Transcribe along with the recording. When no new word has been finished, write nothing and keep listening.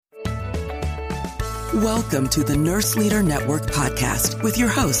Welcome to the Nurse Leader Network podcast with your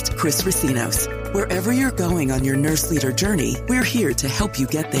host, Chris Racinos. Wherever you're going on your nurse leader journey, we're here to help you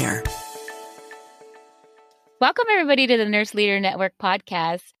get there. Welcome, everybody, to the Nurse Leader Network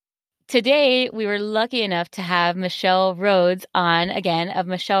podcast. Today, we were lucky enough to have Michelle Rhodes on, again, of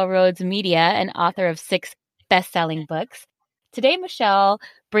Michelle Rhodes Media, and author of 6 best-selling books. Today, Michelle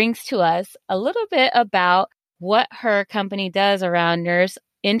brings to us a little bit about what her company does around nurse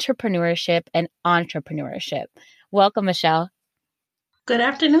entrepreneurship and entrepreneurship. Welcome, Michelle. Good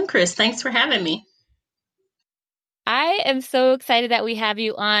afternoon, Chris. Thanks for having me. I am so excited that we have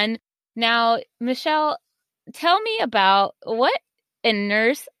you on. Now, Michelle, tell me about what a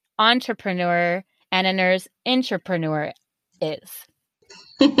nurse entrepreneur and a nurse intrapreneur is.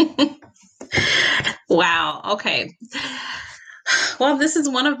 Wow. Okay. Well, this is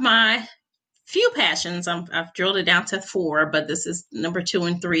one of my few passions. I've drilled it down to 4, but this is number 2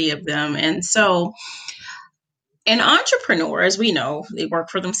 and 3 of them. And so an entrepreneur, as we know, they work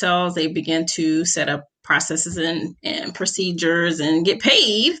for themselves. They begin to set up processes and procedures and get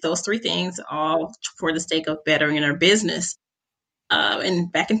paid, those 3 things, all for the sake of bettering their business. And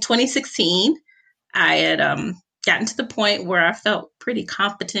back in 2016, I had gotten to the point where I felt pretty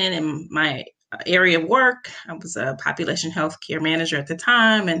competent in my area of work. I was a population health care manager at the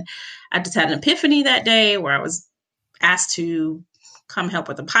time, and I just had an epiphany that day where I was asked to come help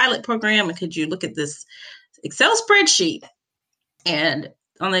with a pilot program, and could you look at this Excel spreadsheet? And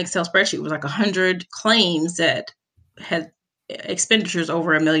on the Excel spreadsheet was like 100 claims that had expenditures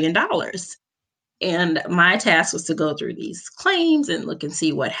over $1 million. And my task was to go through these claims and look and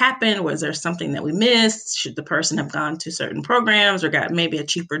see what happened. Was there something that we missed? Should the person have gone to certain programs or got maybe a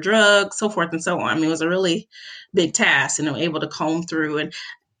cheaper drug, so forth and so on? I mean, it was a really big task, and I'm able to comb through. And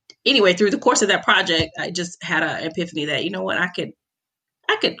anyway, through the course of that project, I just had an epiphany that, you know what, I could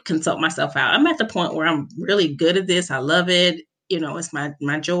consult myself out. I'm at the point where I'm really good at this. I love it. You know, it's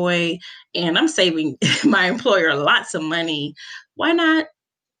my joy, and I'm saving my employer lots of money. Why not,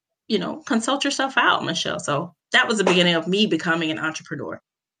 consult yourself out, Michelle? So that was the beginning of me becoming an entrepreneur.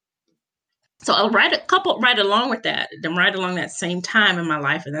 So I'll write right along with that, then right along that same time in my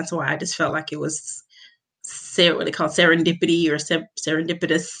life. And that's why I just felt like it was what they call serendipity or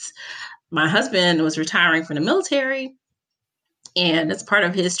serendipitous. My husband was retiring from the military, and as part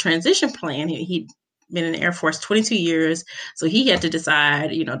of his transition plan, he'd been in the Air Force 22 years. So he had to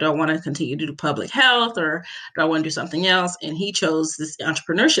decide, do I want to continue to do public health, or do I want to do something else? And he chose this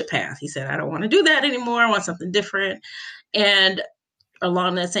entrepreneurship path. He said, I don't want to do that anymore. I want something different. And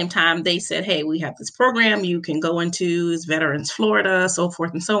along that same time, they said, hey, we have this program you can go into, it's Veterans Florida, so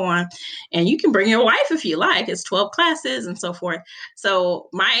forth and so on. And you can bring your wife if you like. It's 12 classes and so forth. So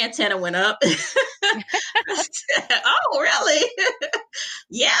my antenna went up. I said, oh, really?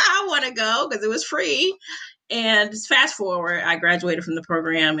 Yeah, I want to go because it was free. And just fast forward, I graduated from the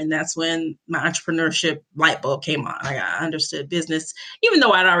program, and that's when my entrepreneurship light bulb came on. I understood business, even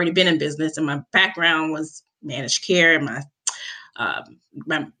though I'd already been in business, and my background was managed care, and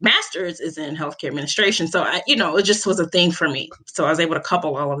my master's is in healthcare administration. So it just was a thing for me. So I was able to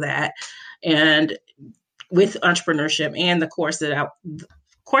couple all of that, and with entrepreneurship and the course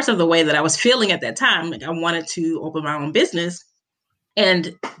of the way that I was feeling at that time, like I wanted to open my own business,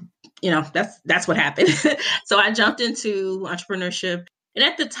 and that's what happened. So I jumped into entrepreneurship, and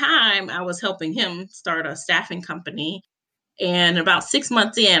at the time I was helping him start a staffing company. And about 6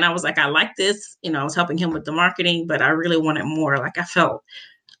 months in, I was like, I like this. I was helping him with the marketing, but I really wanted more. Like I felt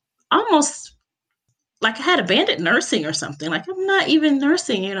almost like I had abandoned nursing or something. Like I'm not even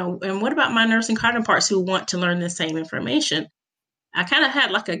nursing, and what about my nursing counterparts who want to learn the same information? I kind of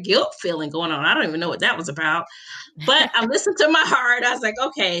had like a guilt feeling going on. I don't even know what that was about, but I listened to my heart. I was like,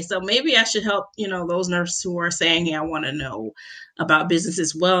 okay, so maybe I should help, those nurses who are saying, hey, I want to know about business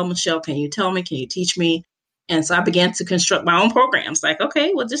as well. Michelle, can you tell me? Can you teach me? And so I began to construct my own programs. Like,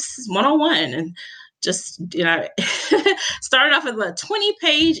 okay, well, this is 101. And just, started off with a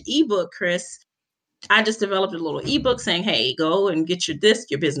 20-page ebook, Chris. I just developed a little ebook saying, hey, go and get your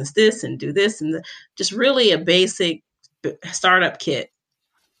business this, and do this. And just really a basic startup kit.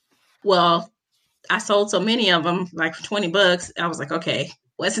 Well, I sold so many of them, like for $20. I was like, okay,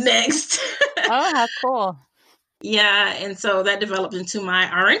 what's next? Oh, how cool. Yeah. And so that developed into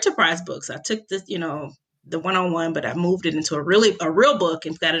our enterprise books. I took this, the 101, but I moved it into a real book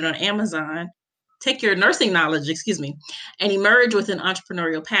and got it on Amazon. Take your nursing knowledge, and emerge with an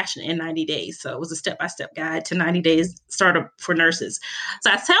entrepreneurial passion in 90 days. So it was a step-by-step guide to 90 days startup for nurses.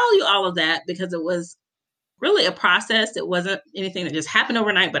 So I tell you all of that because it was really a process. It wasn't anything that just happened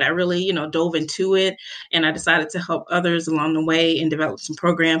overnight, but I really, dove into it, and I decided to help others along the way and develop some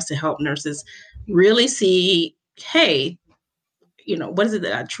programs to help nurses really see, hey, what is it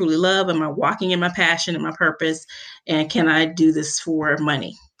that I truly love? Am I walking in my passion and my purpose? And can I do this for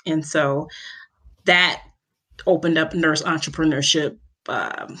money? And so that opened up nurse entrepreneurship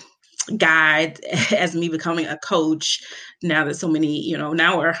guide as me becoming a coach. Now that so many,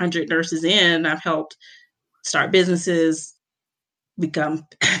 now we're 100 nurses in, I've helped start businesses, become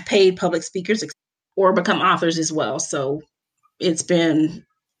paid public speakers, or become authors as well. So it's been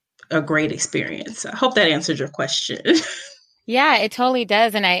a great experience. I hope that answered your question. Yeah, it totally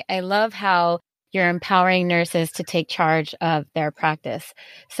does. And I love how you're empowering nurses to take charge of their practice.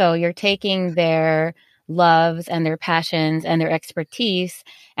 So you're taking their loves and their passions and their expertise,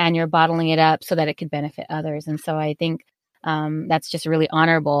 and you're bottling it up so that it could benefit others. And so I think that's just really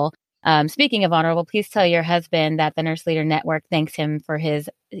honorable. Speaking of honorable, please tell your husband that the Nurse Leader Network thanks him for his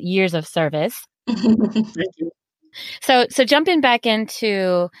years of service. Thank you. So jumping back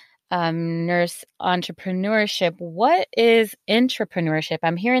into nurse entrepreneurship, what is intrapreneurship?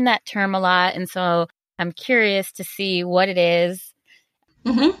 I'm hearing that term a lot, and so I'm curious to see what it is.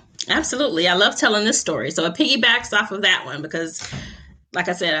 Mm-hmm. Absolutely. I love telling this story. So it piggybacks off of that one because, like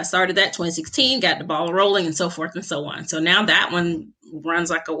I said, I started that 2016, got the ball rolling and so forth and so on. So now that one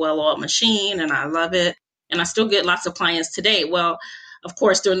runs like a well-oiled machine, and I love it. And I still get lots of clients today. Well, of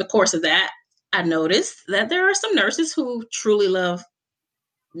course, during the course of that, I noticed that there are some nurses who truly love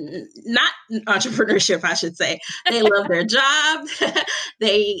not entrepreneurship, I should say. They love their job.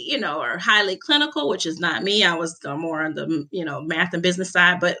 They, are highly clinical, which is not me. I was more on the, math and business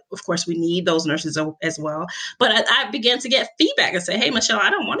side, but of course we need those nurses as well. But I began to get feedback and say, hey, Michelle, I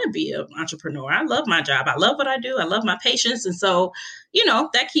don't want to be an entrepreneur. I love my job. I love what I do. I love my patients. And so,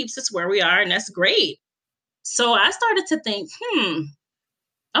 that keeps us where we are, and that's great. So I started to think,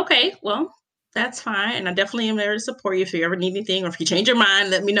 okay, well, that's fine. And I definitely am there to support you if you ever need anything, or if you change your mind,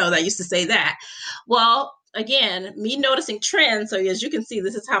 let me know. That I used to say that. Well, again, me noticing trends. So as you can see,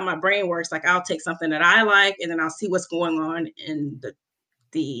 this is how my brain works. Like I'll take something that I like, and then I'll see what's going on in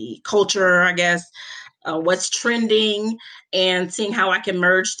the culture, I guess, what's trending, and seeing how I can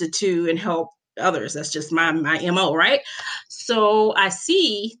merge the two and help others. That's just my MO, right? So I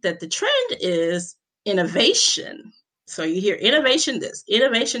see that the trend is innovation. So you hear innovation this,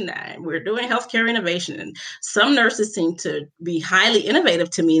 innovation that. We're doing healthcare innovation, and some nurses seem to be highly innovative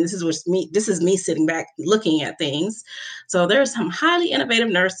to me. And this is me sitting back looking at things. So there's some highly innovative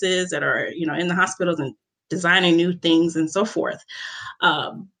nurses that are, in the hospitals and designing new things and so forth.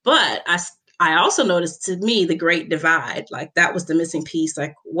 But I also noticed, to me, the great divide. Like that was the missing piece.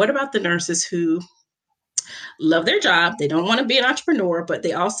 Like, what about the nurses who love their job? They don't want to be an entrepreneur, but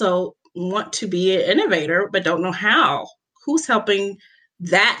they also want to be an innovator, but don't know how. Who's helping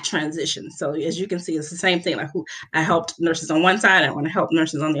that transition? So as you can see, it's the same thing. Like I helped nurses on one side, I want to help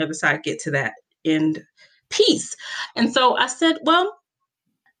nurses on the other side get to that end piece. And so I said, well,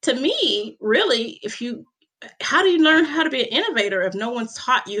 to me, really, how do you learn how to be an innovator if no one's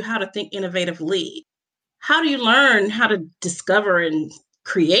taught you how to think innovatively? How do you learn how to discover and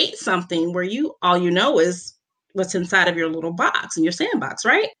create something where all you know is what's inside of your little box and your sandbox,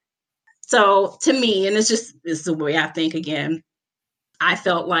 right? So to me, and it's the way I think, again, I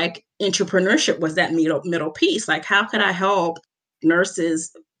felt like entrepreneurship was that middle piece. Like, how could I help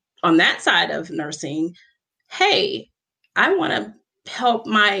nurses on that side of nursing? Hey, I want to help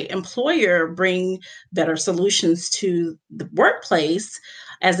my employer bring better solutions to the workplace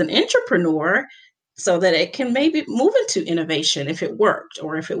as an entrepreneur, so that it can maybe move into innovation if it worked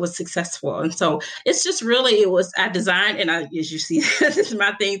or if it was successful. And so it's just really, I designed, and as you see, this is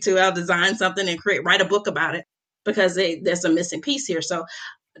my thing too. I'll design something and write a book about it because there's a missing piece here. So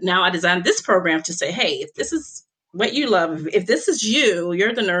now I designed this program to say, hey, if this is what you love, if this is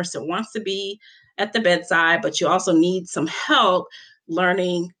you're the nurse that wants to be at the bedside, but you also need some help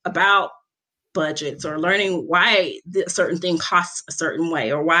learning about budgets or learning why a certain thing costs a certain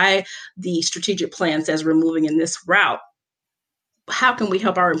way, or why the strategic plan says we're moving in this route. How can we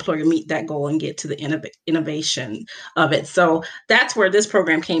help our employer meet that goal and get to the innovation of it? So that's where this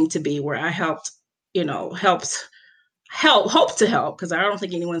program came to be, where I helped, hopes to help, because I don't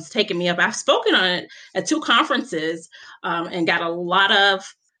think anyone's taken me up. I've spoken on it at 2 conferences and got a lot of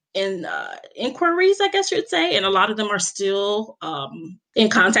inquiries, I guess you'd say. And a lot of them are still in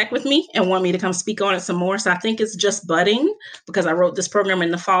contact with me and want me to come speak on it some more. So I think it's just budding, because I wrote this program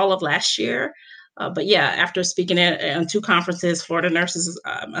in the fall of last year. But yeah, after speaking at 2 conferences, Florida Nurses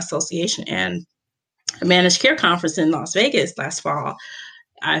Association and a managed care conference in Las Vegas last fall,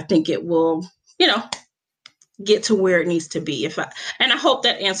 I think it will, get to where it needs to be. And I hope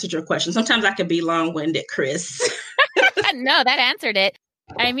that answered your question. Sometimes I could be long-winded, Chris. No, that answered it.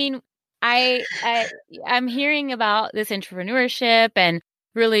 I mean, I'm hearing about this entrepreneurship and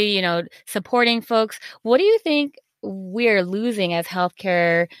really, supporting folks. What do you think we're losing as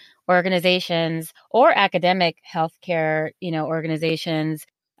healthcare organizations or academic healthcare, organizations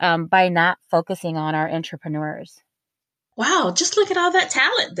by not focusing on our entrepreneurs? Wow, just look at all that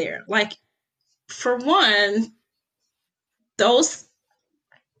talent there. Like, for one, those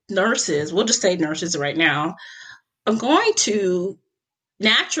nurses, we'll just say nurses right now, are going to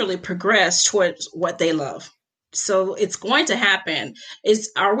naturally progress towards what they love. So it's going to happen.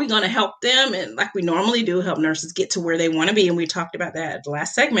 Are we going to help them? And like we normally do, help nurses get to where they want to be. And we talked about that at the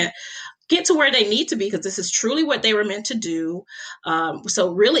last segment. Get to where they need to be, because this is truly what they were meant to do.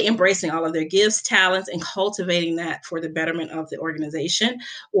 So really embracing all of their gifts, talents, and cultivating that for the betterment of the organization.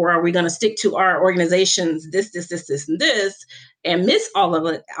 Or are we going to stick to our organization's this, and this, and miss all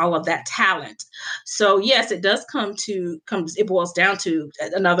of that talent? So yes, it boils down to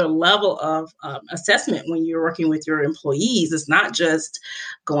another level of assessment when you're working with your employees. It's not just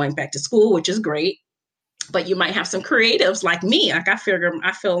going back to school, which is great, but you might have some creatives like me. Like I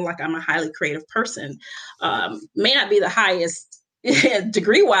feel like I'm a highly creative person. May not be the highest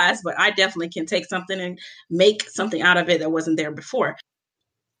degree wise, but I definitely can take something and make something out of it that wasn't there before.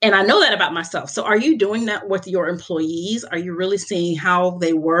 And I know that about myself. So are you doing that with your employees? Are you really seeing how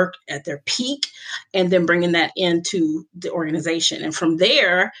they work at their peak and then bringing that into the organization? And from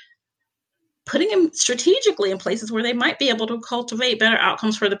there, putting them strategically in places where they might be able to cultivate better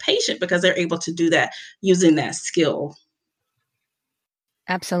outcomes for the patient because they're able to do that using that skill.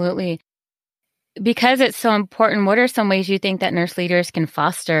 Absolutely. Because it's so important, what are some ways you think that nurse leaders can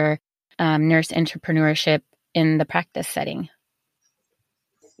foster nurse entrepreneurship in the practice setting?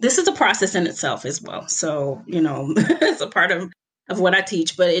 This is a process in itself as well. So, it's a part of what I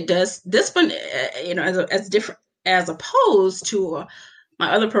teach, but it does this one, as different as opposed to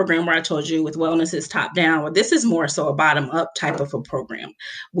my other program where I told you with wellness is top down. Well, this is more so a bottom up type of a program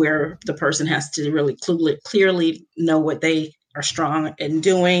where the person has to really clearly know what they are strong in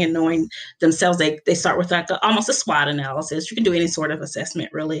doing and knowing themselves. They start with almost a SWOT analysis. You can do any sort of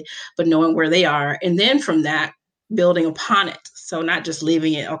assessment really, but knowing where they are. And then from that, building upon it. So not just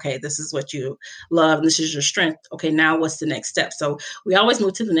leaving it, okay, this is what you love, and this is your strength. Okay, now what's the next step? So we always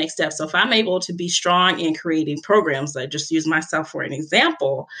move to the next step. So if I'm able to be strong in creating programs, I just use myself for an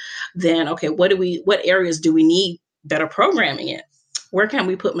example, then okay, what areas do we need better programming in? Where can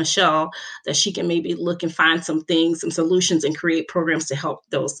we put Michelle that she can maybe look and find some things, some solutions, and create programs to help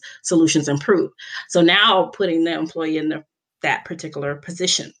those solutions improve? So now putting the employee in that particular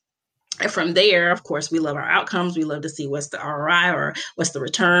position. And from there, of course, we love our outcomes. We love to see what's the ROI or what's the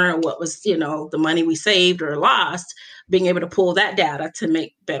return, or what was, the money we saved or lost, being able to pull that data to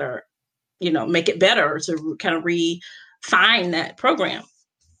make it better to kind of refine that program.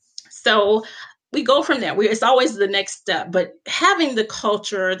 So we go from there. It's always the next step, but having the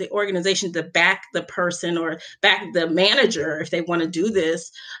culture, the organization to back the person or back the manager, if they want to do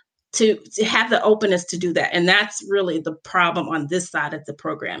this, to have the openness to do that. And that's really the problem on this side of the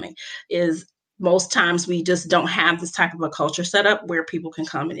programming is most times we just don't have this type of a culture set up where people can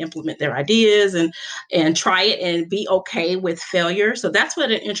come and implement their ideas and try it and be okay with failure. So that's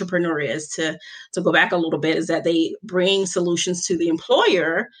what an entrepreneur is, to go back a little bit, is that they bring solutions to the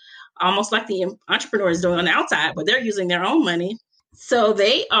employer, almost like the entrepreneur is doing on the outside, but they're using their own money. So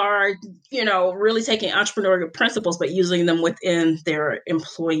they are, really taking entrepreneurial principles, but using them within their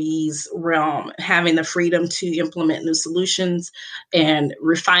employees' realm, having the freedom to implement new solutions and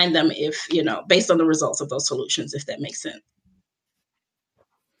refine them based on the results of those solutions, if that makes sense.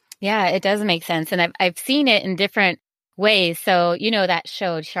 Yeah, it does make sense. And I've seen it in different ways. So, that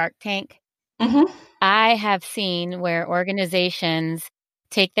show Shark Tank. Mm-hmm. I have seen where organizations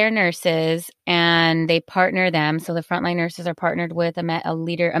take their nurses and they partner them. So the frontline nurses are partnered with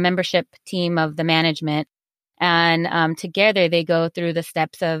a membership team of the management. And together they go through the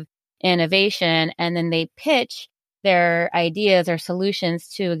steps of innovation, and then they pitch their ideas or solutions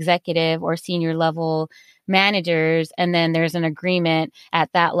to executive or senior level managers. And then there's an agreement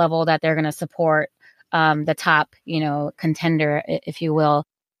at that level that they're going to support the top, contender, if you will,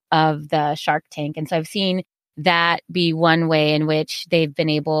 of the Shark Tank. And so I've seen that be one way in which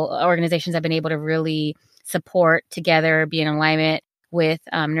organizations have been able to really support together, be in alignment with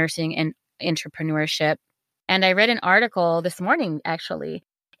nursing and entrepreneurship. And I read an article this morning, actually,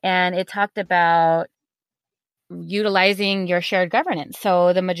 and it talked about utilizing your shared governance.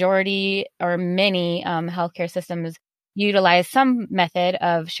 So the majority or many healthcare systems utilize some method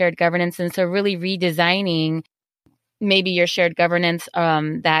of shared governance. And so really redesigning maybe your shared governance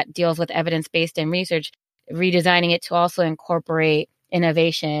that deals with evidence-based and research, redesigning it to also incorporate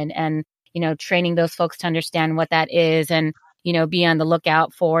innovation and, training those folks to understand what that is and, be on the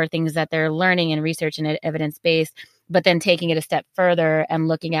lookout for things that they're learning in research and evidence-based, but then taking it a step further and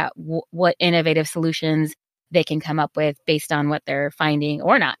looking at what innovative solutions they can come up with based on what they're finding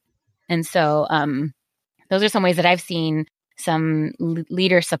or not. And so those are some ways that I've seen some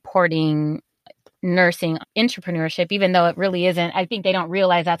leaders supporting nursing entrepreneurship, even though it really isn't. I think they don't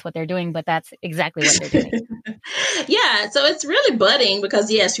realize that's what they're doing, but that's exactly what they're doing. Yeah, so it's really budding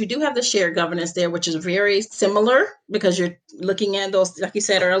because, yes, you do have the shared governance there, which is very similar because you're looking at those, like you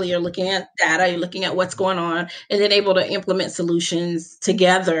said earlier, looking at data, you're looking at what's going on, and then able to implement solutions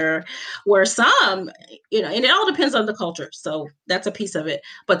together where some, and it all depends on the culture. So that's a piece of it.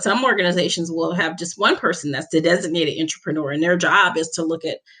 But some organizations will have just one person that's the designated entrepreneur, and their job is to look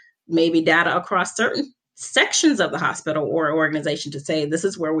at maybe data across certain sections of the hospital or organization to say, this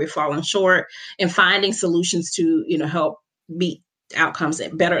is where we're falling short and finding solutions to, help meet outcomes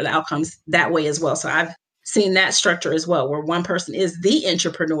and better the outcomes that way as well. So I've seen that structure as well, where one person is the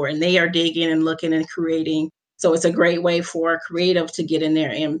entrepreneur and they are digging and looking and creating. So it's a great way for a creative to get in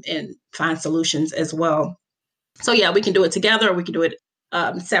there and find solutions as well. So yeah, we can do it together, or we can do it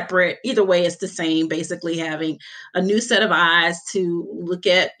separate. Either way, it's the same, basically having a new set of eyes to look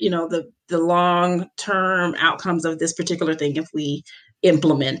at, the long-term outcomes of this particular thing. If we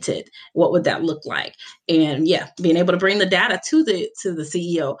implement it, what would that look like? And yeah, being able to bring the data to the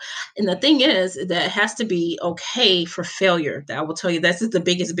CEO. And the thing is that it has to be okay for failure. I will tell you, this is the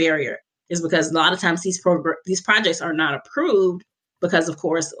biggest barrier, is because a lot of times these projects are not approved because, of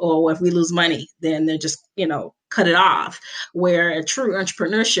course, if we lose money, then they're just, cut it off. Where a true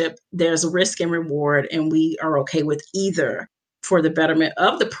entrepreneurship, there's a risk and reward, and we are okay with either for the betterment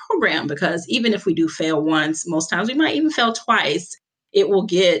of the program, because even if we do fail once, most times we might even fail twice, it will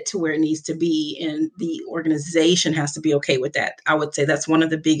get to where it needs to be, and the organization has to be okay with that. I would say that's one of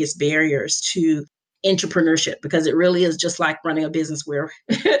the biggest barriers to entrepreneurship, because it really is just like running a business where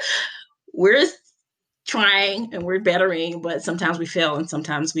we're trying and we're bettering, but sometimes we fail and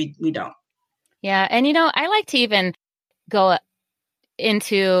sometimes we don't. Yeah. And, I like to even go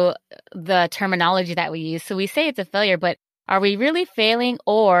into the terminology that we use. So we say it's a failure, but are we really failing,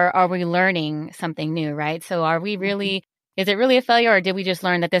 or are we learning something new, right? So are we really, is it really a failure, or did we just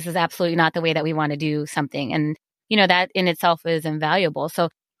learn that this is absolutely not the way that we want to do something? And, that in itself is invaluable. So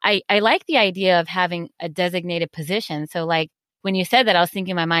I like the idea of having a designated position. So like when you said that, I was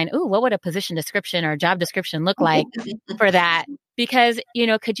thinking in my mind, ooh, what would a position description or job description look like for that? Because,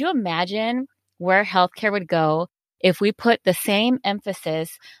 could you imagine where healthcare would go if we put the same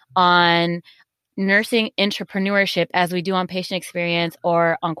emphasis on nursing entrepreneurship as we do on patient experience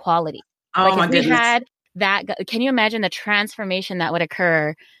or on quality? Oh, my goodness. We had that, can you imagine the transformation that would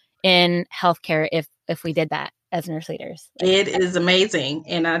occur in healthcare if we did that as nurse leaders? It is amazing.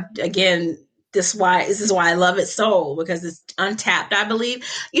 And this is why I love it so, because it's untapped, I believe.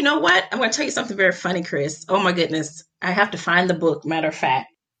 You know what? I'm going to tell you something very funny, Chris. Oh my goodness. I have to find the book, matter of fact.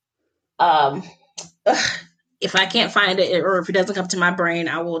 If I can't find it, or if it doesn't come to my brain,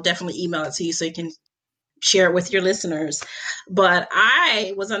 I will definitely email it to you so you can share it with your listeners. But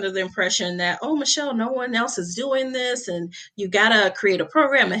I was under the impression that, Michelle, no one else is doing this, and you got to create a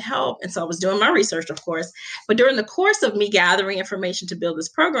program and help. And so I was doing my research, of course. But during the course of me gathering information to build this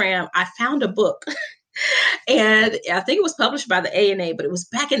program, I found a book. And I think it was published by the ANA, but it was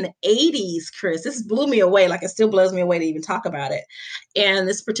back in the 80s, Chris. This blew me away. Like, it still blows me away to even talk about it. And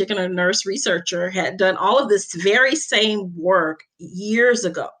this particular nurse researcher had done all of this very same work years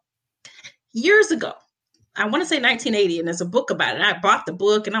ago. I want to say 1980, and there's a book about it. And I bought the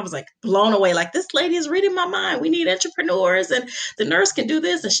book and I was like blown away. Like, this lady is reading my mind. We need entrepreneurs, and the nurse can do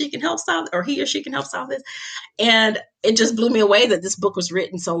this, and she can help solve, or he or she can help solve this. And it just blew me away that this book was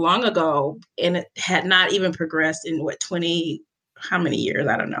written so long ago, and it had not even progressed in 20, how many years?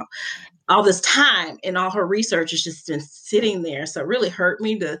 I don't know. All this time, and all her research has just been sitting there. So it really hurt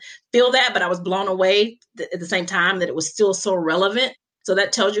me to feel that, but I was blown away at the same time that it was still so relevant. So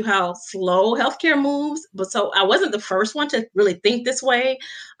that tells you how slow healthcare moves. But so I wasn't the first one to really think this way,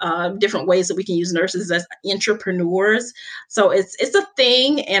 different ways that we can use nurses as entrepreneurs. So it's a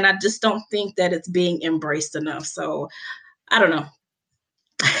thing, and I just don't think that it's being embraced enough. So I don't know.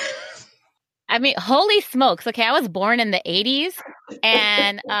 I mean, holy smokes. Okay, I was born in the 80s,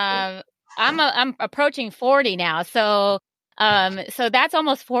 and I'm approaching 40 now. So that's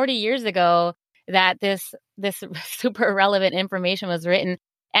almost 40 years ago that this super relevant information was written.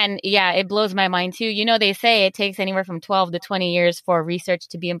 And yeah, it blows my mind too. They say it takes anywhere from 12 to 20 years for research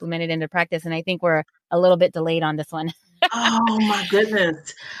to be implemented into practice. And I think we're a little bit delayed on this one. Oh my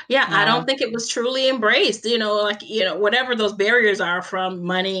goodness. Yeah, I Yeah. don't think it was truly embraced, whatever those barriers are, from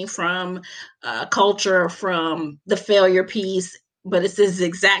money, from culture, from the failure piece. But it's this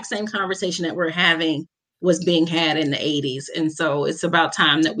exact same conversation that we're having was being had in the 80s. And so it's about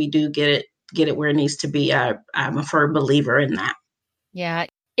time that we do get it where it needs to be. I'm a firm believer in that. Yeah.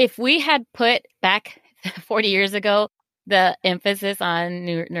 If we had put back 40 years ago the emphasis on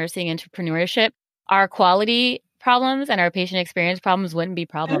nursing entrepreneurship, our quality problems and our patient experience problems wouldn't be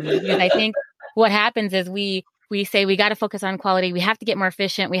problems. Because I think what happens is we say we got to focus on quality. We have to get more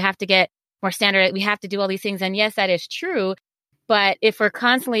efficient. We have to get more standard. We have to do all these things. And yes, that is true. But if we're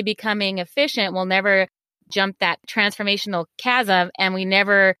constantly becoming efficient, we'll never jump that transformational chasm, and we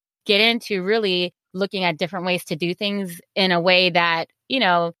never get into really looking at different ways to do things in a way that,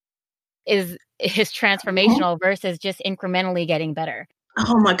 is transformational versus just incrementally getting better.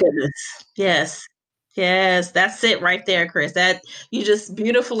 Oh my goodness. Yes. Yes, that's it right there, Chris. That you just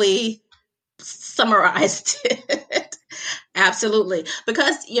beautifully summarized it. Absolutely.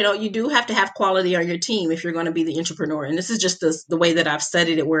 Because, you do have to have quality on your team if you're going to be the entrepreneur. And this is just the way that I've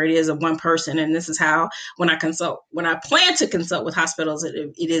studied it, where it is of one person. And this is how, when I plan to consult with hospitals,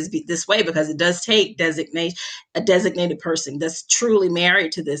 it is this way, because it does take a designated person that's truly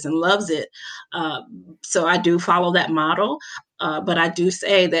married to this and loves it. So I do follow that model. But I do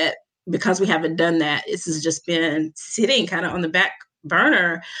say that because we haven't done that, this has just been sitting kind of on the back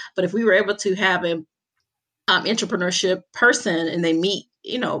burner. But if we were able to have an entrepreneurship person and they meet,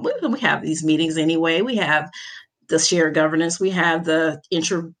 we have these meetings anyway. We have the shared governance, we have the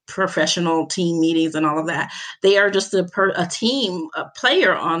interprofessional team meetings and all of that. They are just a team, a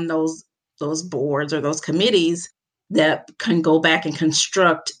player on those boards or those committees that can go back and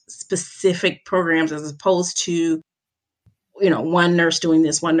construct specific programs, as opposed to one nurse doing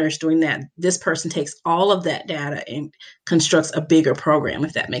this, one nurse doing that. This person takes all of that data and constructs a bigger program,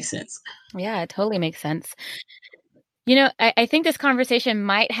 if that makes sense. Yeah, it totally makes sense. I think this conversation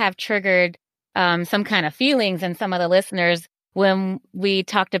might have triggered some kind of feelings in some of the listeners when we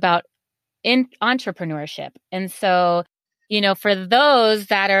talked about entrepreneurship. And so, for those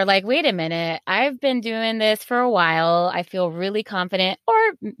that are like, wait a minute, I've been doing this for a while. I feel really confident,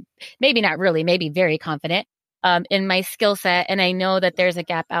 or maybe not really, maybe very confident in my skill set. And I know that there's a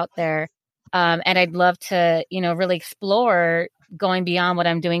gap out there. And I'd love to, really explore going beyond what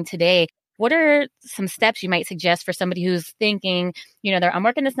I'm doing today. What are some steps you might suggest for somebody who's thinking, I'm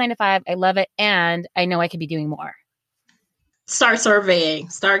working this 9 to 5, I love it, and I know I could be doing more? Start surveying,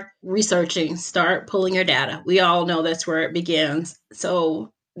 start researching, start pulling your data. We all know that's where it begins.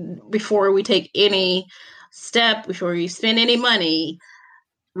 So before we take any step, before you spend any money,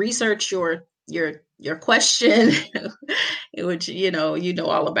 research your question, which you know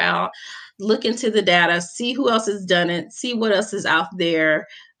all about. Look into the data, see who else has done it, see what else is out there,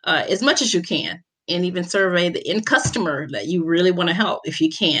 as much as you can, and even survey the end customer that you really want to help if you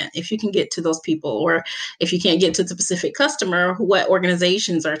can get to those people, or if you can't get to the specific customer, what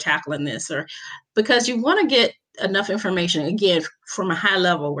organizations are tackling this, or because you want to get enough information, again, from a high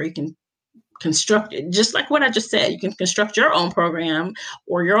level where you can construct it, just like what I just said. You can construct your own program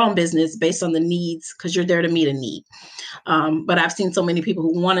or your own business based on the needs, because you're there to meet a need. But I've seen so many people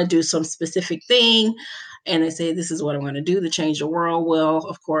who want to do some specific thing, and they say, this is what I'm going to do to change the world. Well,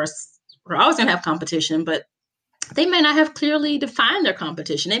 of course, we're always going to have competition, but they may not have clearly defined their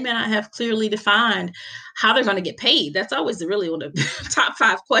competition. They may not have clearly defined how they're going to get paid. That's always really one of the top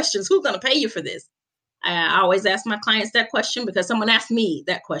 5 questions. Who's going to pay you for this? I always ask my clients that question, because someone asked me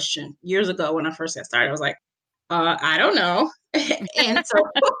that question years ago when I first got started. I was like, I don't know. And so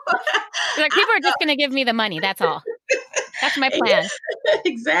like, people are just going to give me the money. That's all. That's my plan.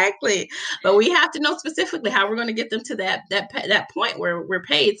 Exactly. But we have to know specifically how we're going to get them to that point where we're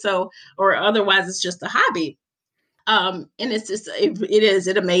paid. So, or otherwise it's just a hobby. And it's just,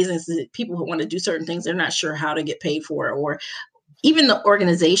 it amazes people who want to do certain things. They're not sure how to get paid for it, or even the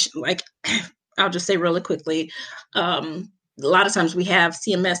organization. Like, I'll just say really quickly, a lot of times we have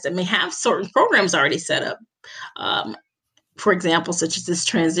CMS that may have certain programs already set up. For example, such as this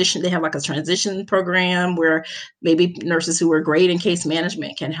transition, they have like a transition program where maybe nurses who are great in case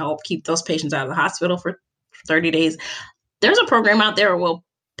management can help keep those patients out of the hospital for 30 days. There's a program out there that will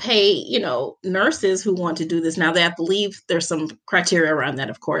pay, nurses who want to do this. Now, I believe there's some criteria around that,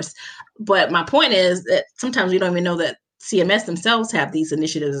 of course. But my point is that sometimes we don't even know that CMS themselves have these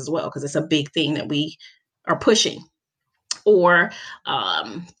initiatives as well, because it's a big thing that we are pushing. Or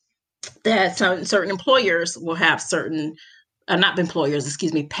that certain employers will have certain not employers,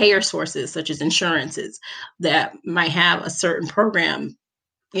 excuse me, payer sources such as insurances that might have a certain program,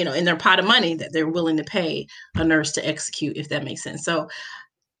 in their pot of money that they're willing to pay a nurse to execute, if that makes sense. So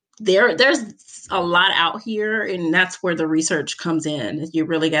there's a lot out here, and that's where the research comes in. You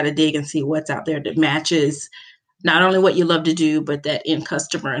really got to dig and see what's out there that matches not only what you love to do, but that end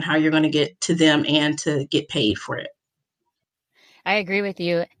customer and how you're going to get to them and to get paid for it. I agree with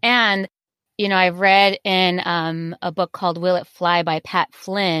you. And, I've read in a book called Will It Fly by Pat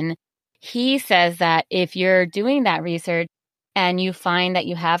Flynn. He says that if you're doing that research and you find that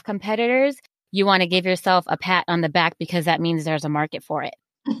you have competitors, you want to give yourself a pat on the back because that means there's a market for it.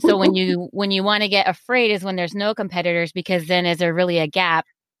 So when you want to get afraid is when there's no competitors, because then is there really a gap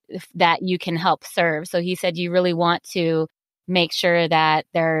that you can help serve? So he said you really want to make sure that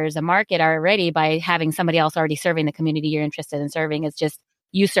there's a market already by having somebody else already serving the community you're interested in serving. It's just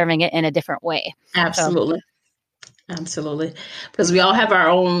you serving it in a different way. Absolutely. Absolutely. Because we all have our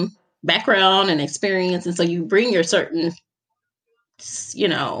own background and experience. And so you bring your certain,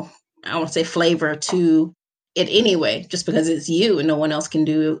 I won't say flavor to it anyway, just because it's you and no one else can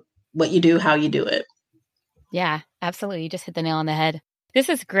do what you do, how you do it. Yeah, absolutely. You just hit the nail on the head. This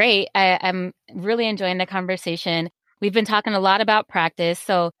is great. I'm really enjoying the conversation. We've been talking a lot about practice.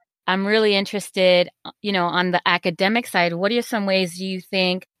 So I'm really interested, on the academic side. What are some ways you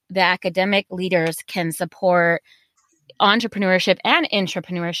think the academic leaders can support entrepreneurship and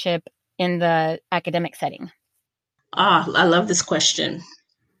intrapreneurship in the academic setting? I love this question.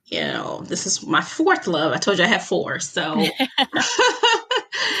 This is my fourth love. I told you I have four. So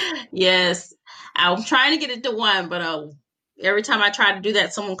yes, I'm trying to get it to one, but every time I try to do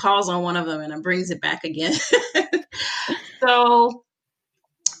that, someone calls on one of them and it brings it back again. So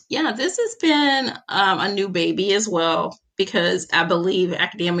yeah, this has been a new baby as well, because I believe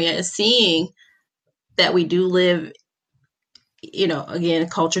academia is seeing that we do live, again,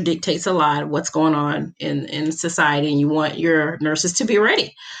 culture dictates a lot of what's going on in society, and you want your nurses to be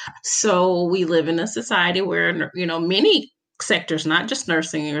ready. So we live in a society where, many sectors, not just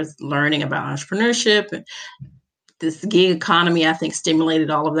nursing, is learning about entrepreneurship. This gig economy, I think, stimulated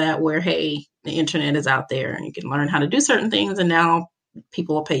all of that, where, hey, the internet is out there and you can learn how to do certain things. And now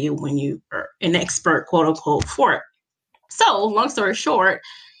people will pay you when you are an expert, quote unquote, for it. So long story short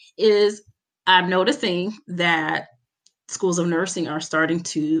is I'm noticing that schools of nursing are starting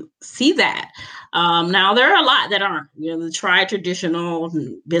to see that. Now, there are a lot that aren't, the tried traditional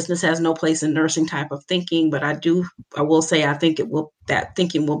business has no place in nursing type of thinking, but I will say, I think that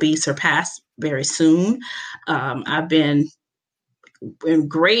thinking will be surpassed very soon. I've been in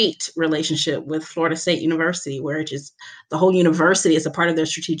great relationship with Florida State University, where it is the whole university is a part of their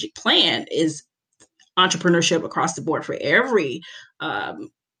strategic plan is entrepreneurship across the board for every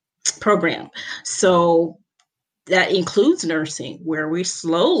program. So that includes nursing, where we're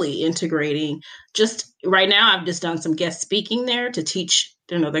slowly integrating. Just right now, I've just done some guest speaking there to teach,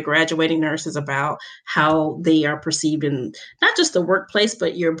 the graduating nurses about how they are perceived in not just the workplace,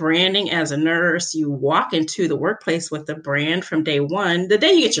 but your branding as a nurse. You walk into the workplace with the brand from day one. The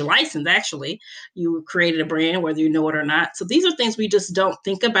day you get your license, actually, you created a brand, whether you know it or not. So these are things we just don't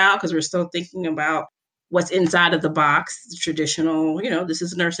think about because we're still thinking about what's inside of the box, the traditional, this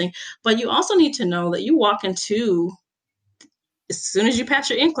is nursing. But you also need to know that you walk into, as soon as you pass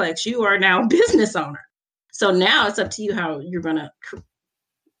your NCLEX, you are now a business owner. So now it's up to you how you're going to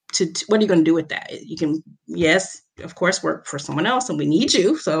what are you going to do with that? You can, yes, of course, work for someone else, and we need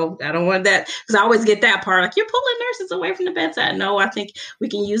you. So I don't want that, because I always get that part, like, you're pulling nurses away from the bedside. No, I think we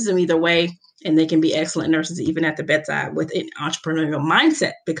can use them either way, and they can be excellent nurses even at the bedside with an entrepreneurial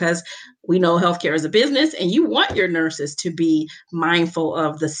mindset, because we know healthcare is a business, and you want your nurses to be mindful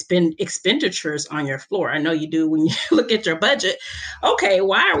of the expenditures on your floor. I know you do when you look at your budget. Okay,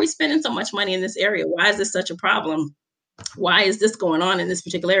 why are we spending so much money in this area? Why is this such a problem? Why is this going on in this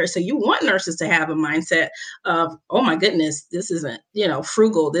particular area? So you want nurses to have a mindset of, oh my goodness, this isn't,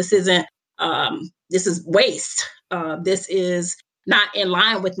 frugal. This isn't, this is waste. This is not in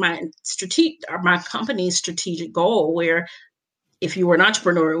line with my company's strategic goal, where if you were an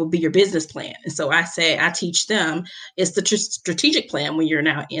entrepreneur, it would be your business plan. And so I teach them it's the strategic plan when you're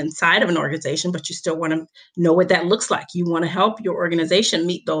now inside of an organization, but you still want to know what that looks like. You want to help your organization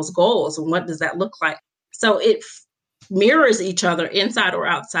meet those goals. And what does that look like? So it mirrors each other inside or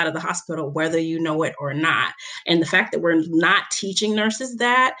outside of the hospital, whether you know it or not. And the fact that we're not teaching nurses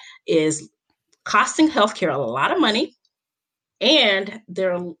that is costing healthcare a lot of money, and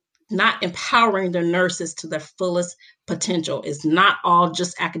they're not empowering their nurses to their fullest potential. It's not all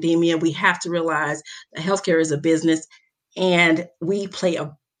just academia. We have to realize that healthcare is a business, and we play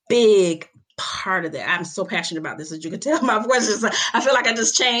a big part of that. I'm so passionate about this, as you can tell. My voice is, I feel like I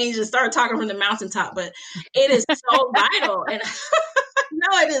just changed and started talking from the mountaintop, but it is so vital. And no,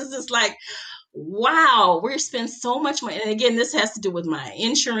 it is just like, wow, we're spending so much money. And again, this has to do with my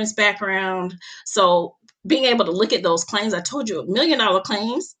insurance background. So being able to look at those claims, I told you, $1 million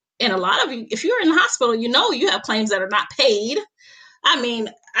claims. And a lot of you, if you're in the hospital, you have claims that are not paid. I mean,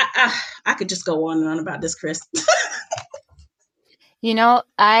 I could just go on and on about this, Chris.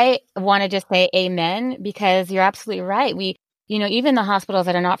 I want to just say amen, because you're absolutely right. Even the hospitals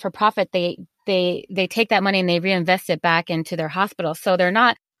that are not for profit, they take that money and they reinvest it back into their hospitals. So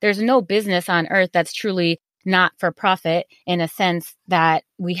there's no business on earth that's truly not for profit, in a sense that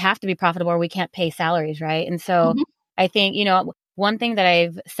we have to be profitable or we can't pay salaries, right? And so I think, one thing that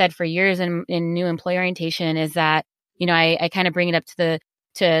I've said for years in new employee orientation is that, I kind of bring it up to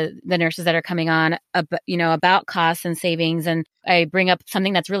the nurses that are coming on, about costs and savings. And I bring up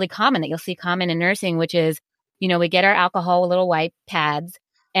something that's really common that you'll see common in nursing, which is, we get our alcohol little white pads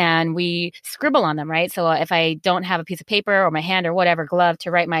and we scribble on them, right? So if I don't have a piece of paper or my hand or whatever glove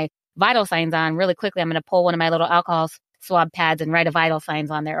to write my vital signs on, really quickly, I'm going to pull one of my little alcohol swab pads and write a vital signs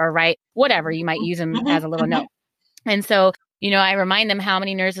on there, or write whatever. You might use them as a little note. And so, I remind them how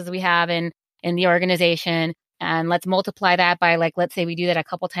many nurses we have in the organization. And let's multiply that by, let's say we do that a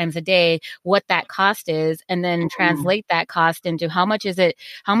couple times a day, what that cost is, and then translate that cost into how much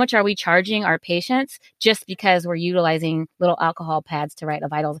are we charging our patients just because we're utilizing little alcohol pads to write a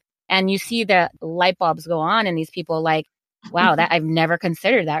vitals. And you see the light bulbs go on in these people, wow, that I've never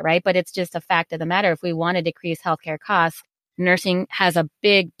considered that, right? But it's just a fact of the matter. If we want to decrease healthcare costs, nursing has a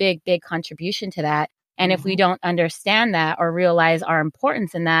big, big, big contribution to that. And if we don't understand that or realize our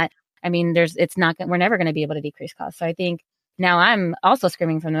importance in that, I mean, we're never going to be able to decrease costs. So I think now I'm also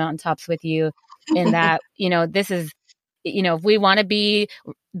screaming from the mountaintops with you in that, this is, if we want to be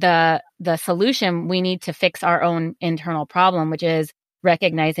the solution, we need to fix our own internal problem, which is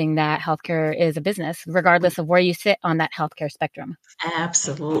recognizing that healthcare is a business, regardless of where you sit on that healthcare spectrum.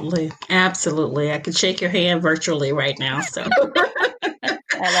 Absolutely. Absolutely. I could shake your hand virtually right now. So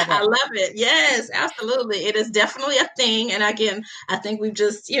I love it. Yes, absolutely. It is definitely a thing. And again, I think we've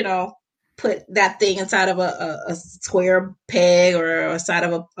just, put that thing inside of a square peg or inside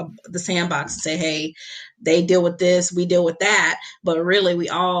of the sandbox and say, hey, they deal with this, we deal with that. But really, we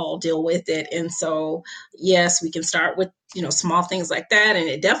all deal with it. And so, yes, we can start with, small things like that. And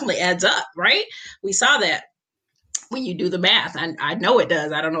it definitely adds up, right? We saw that when you do the math. I know it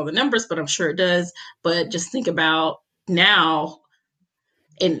does. I don't know the numbers, but I'm sure it does. But just think about now,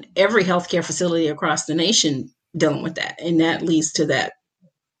 in every healthcare facility across the nation dealing with that. And that leads to that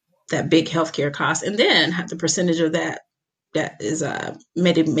big healthcare cost. And then the percentage of that is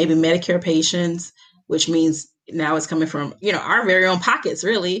maybe Medicare patients, which means now it's coming from, our very own pockets,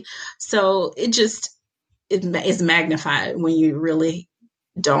 really. So it is magnified when you really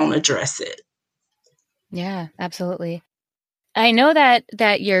don't address it. Yeah, absolutely. I know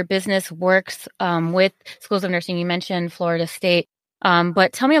that your business works with schools of nursing. You mentioned Florida State.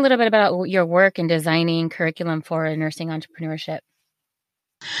 But tell me a little bit about your work in designing curriculum for nursing entrepreneurship.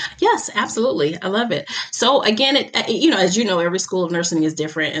 Yes, absolutely. I love it. So again, as you know, every school of nursing is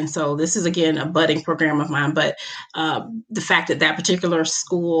different. And so this is, again, a budding program of mine. But the fact that particular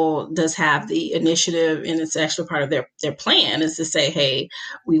school does have the initiative, and it's actually part of their plan, is to say, hey,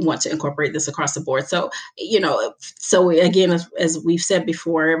 we want to incorporate this across the board. So, again, as we've said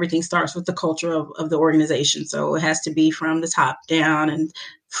before, everything starts with the culture of the organization. So it has to be from the top down and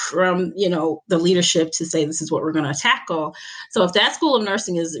from, the leadership to say, this is what we're going to tackle. So if that school of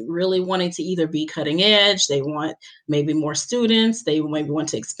nursing is really wanting to either be cutting edge, they want maybe more students, they maybe want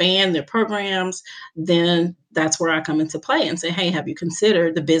to expand their programs, then that's where I come into play and say, hey, have you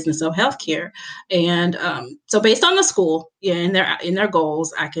considered the business of healthcare? And so based on the school, in their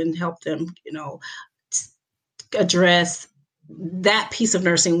goals, I can help them, address that piece of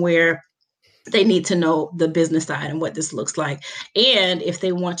nursing where they need to know the business side and what this looks like. And if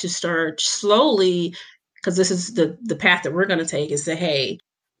they want to start slowly, because this is the path that we're going to take, is say, hey,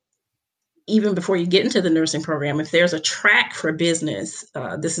 even before you get into the nursing program, if there's a track for business,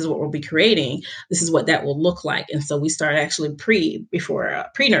 this is what we'll be creating. This is what that will look like. And so we start actually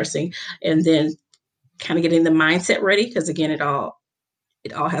pre-nursing, and then kind of getting the mindset ready, because again, it all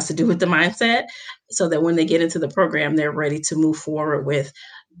has to do with the mindset, so that when they get into the program, they're ready to move forward with,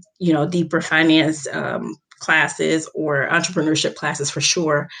 deeper finance classes or entrepreneurship classes for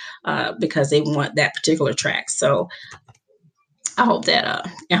sure, because they want that particular track. So I hope that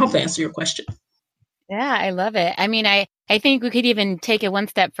answered your question. Yeah, I love it. I mean, I think we could even take it one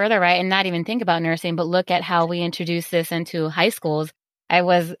step further, right? And not even think about nursing, but look at how we introduce this into high schools. I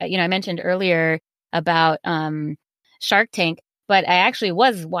was, I mentioned earlier about Shark Tank, but I actually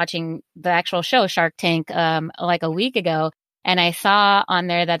was watching the actual show Shark Tank like a week ago, and I saw on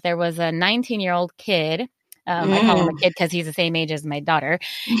there that there was a 19-year-old kid. I call him a kid because he's the same age as my daughter,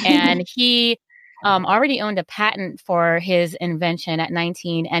 and he already owned a patent for his invention at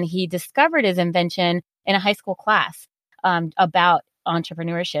 19, and he discovered his invention in a high school class about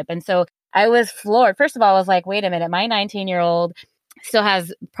entrepreneurship. And so I was floored. First of all, I was like, wait a minute, my 19-year-old still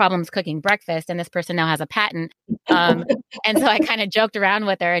has problems cooking breakfast, and this person now has a patent. And so I kind of joked around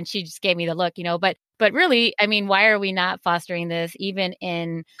with her, and she just gave me the look, but really, I mean, why are we not fostering this even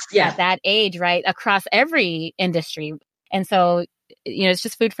at that age, right? Across every industry. And so, it's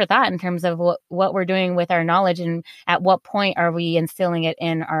just food for thought in terms of what we're doing with our knowledge, and at what point are we instilling it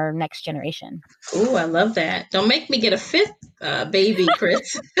in our next generation. Oh, I love that. Don't make me get a fifth baby,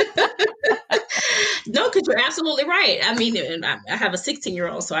 Chris. No, because you're absolutely right. I mean, I have a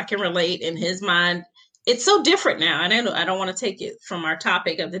 16-year-old, so I can relate. In his mind, it's so different now. And I don't want to take it from our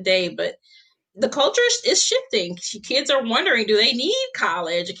topic of the day, but the culture is shifting. Kids are wondering, do they need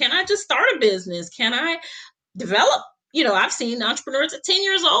college? Can I just start a business? Can I develop? I've seen entrepreneurs at 10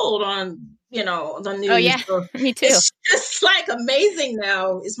 years old on, the news. Oh, yeah, so me too. It's just like amazing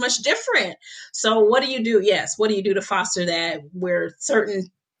now. It's much different. So what do you do? Yes. What do you do to foster that where certain,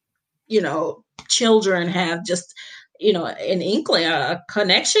 children have just, an inkling, a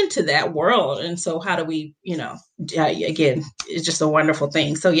connection to that world. And so how do we, again, it's just a wonderful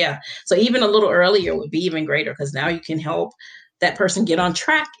thing. So, yeah. So even a little earlier would be even greater, because now you can help that person get on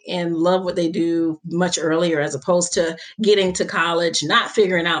track and love what they do much earlier, as opposed to getting to college, not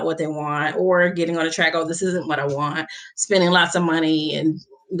figuring out what they want, or getting on a track. Oh, this isn't what I want. Spending lots of money and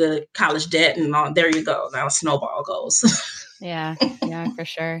the college debt and all. There you go. Now snowball goes. Yeah, for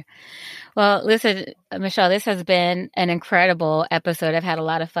sure. Well, listen, Michelle, this has been an incredible episode. I've had a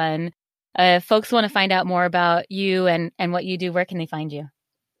lot of fun. If folks want to find out more about you and what you do, where can they find you?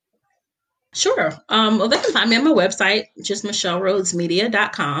 Sure. Well, they can find me on my website, just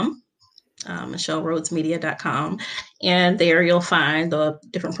michellerhodesmedia.com, michellerhodesmedia.com. And there you'll find the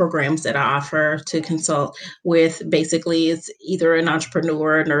different programs that I offer to consult with. Basically, it's either an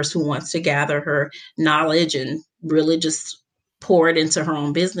entrepreneur, a nurse who wants to gather her knowledge and really just pour it into her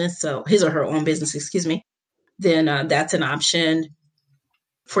own business. So his or her own business, excuse me. Then that's an option.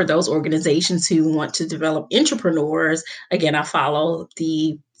 For those organizations who want to develop entrepreneurs, again, I follow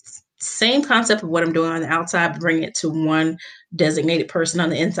the same concept of what I'm doing on the outside, bring it to one designated person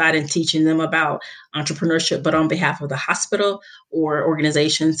on the inside and teaching them about entrepreneurship, but on behalf of the hospital or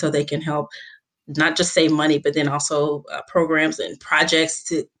organization, so they can help not just save money, but then also programs and projects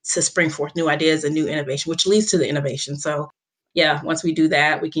to spring forth new ideas and new innovation, which leads to the innovation. So yeah, once we do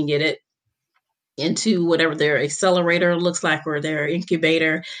that, we can get it into whatever their accelerator looks like or their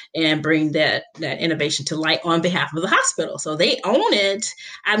incubator, and bring that innovation to light on behalf of the hospital. So they own it.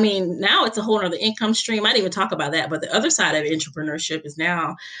 I mean, now it's a whole other income stream. I didn't even talk about that, but the other side of entrepreneurship is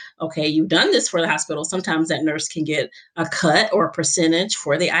now, okay, you've done this for the hospital. Sometimes that nurse can get a cut or a percentage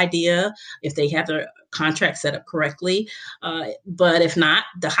for the idea if they have their contract set up correctly. But if not,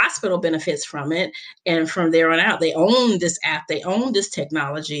 the hospital benefits from it. And from there on out, they own this app, they own this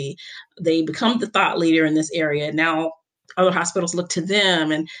technology, they become the thought leader in this area. Now other hospitals look to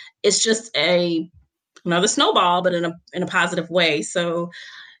them, and it's just another snowball, but in a positive way. So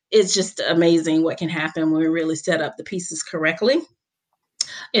it's just amazing what can happen when we really set up the pieces correctly.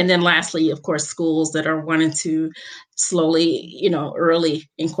 And then lastly, of course, schools that are wanting to slowly, early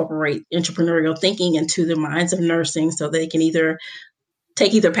incorporate entrepreneurial thinking into the minds of nursing, so they can either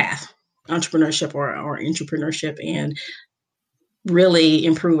take either path, entrepreneurship or entrepreneurship, and really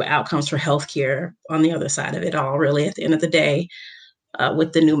improve outcomes for healthcare on the other side of it all, really, at the end of the day,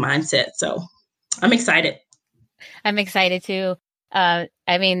 with the new mindset. So I'm excited. I'm excited too. I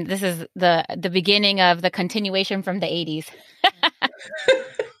mean, this is the beginning of the continuation from the 80s.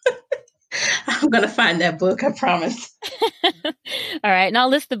 I'm going to find that book, I promise. All right. And I'll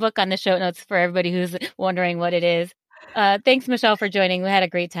list the book on the show notes for everybody who's wondering what it is. Thanks, Michelle, for joining. We had a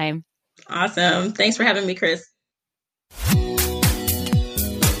great time. Awesome. Thanks for having me, Chris.